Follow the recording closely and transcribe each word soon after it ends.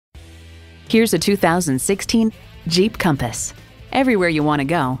Here's a 2016 Jeep Compass. Everywhere you want to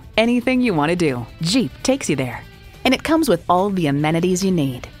go, anything you want to do, Jeep takes you there. And it comes with all the amenities you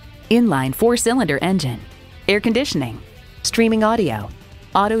need. Inline 4-cylinder engine, air conditioning, streaming audio,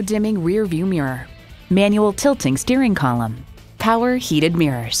 auto-dimming rear view mirror, manual tilting steering column, power heated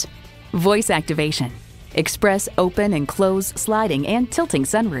mirrors, voice activation, express open and close sliding and tilting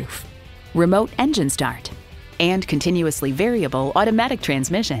sunroof, remote engine start, and continuously variable automatic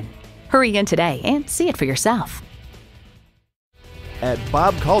transmission. Hurry in today and see it for yourself. At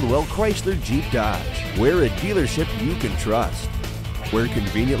Bob Caldwell Chrysler Jeep Dodge, we're a dealership you can trust. We're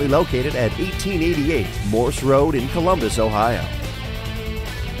conveniently located at 1888 Morse Road in Columbus, Ohio.